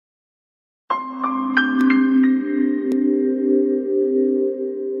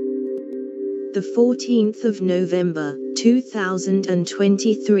the 14th of November,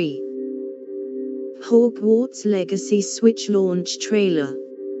 2023. Hogwarts Legacy Switch launch trailer.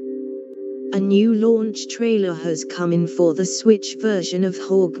 A new launch trailer has come in for the Switch version of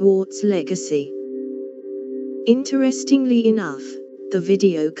Hogwarts Legacy. Interestingly enough, the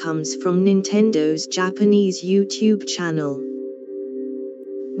video comes from Nintendo's Japanese YouTube channel.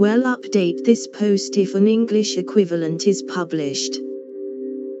 We'll update this post if an English equivalent is published.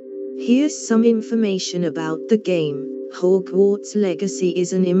 Here's some information about the game. Hogwarts Legacy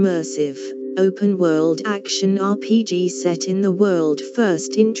is an immersive, open-world action RPG set in the world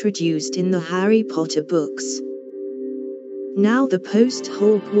first introduced in the Harry Potter books. Now the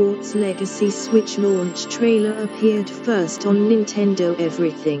post-Hogwarts Legacy Switch launch trailer appeared first on Nintendo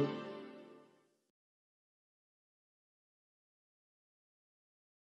Everything.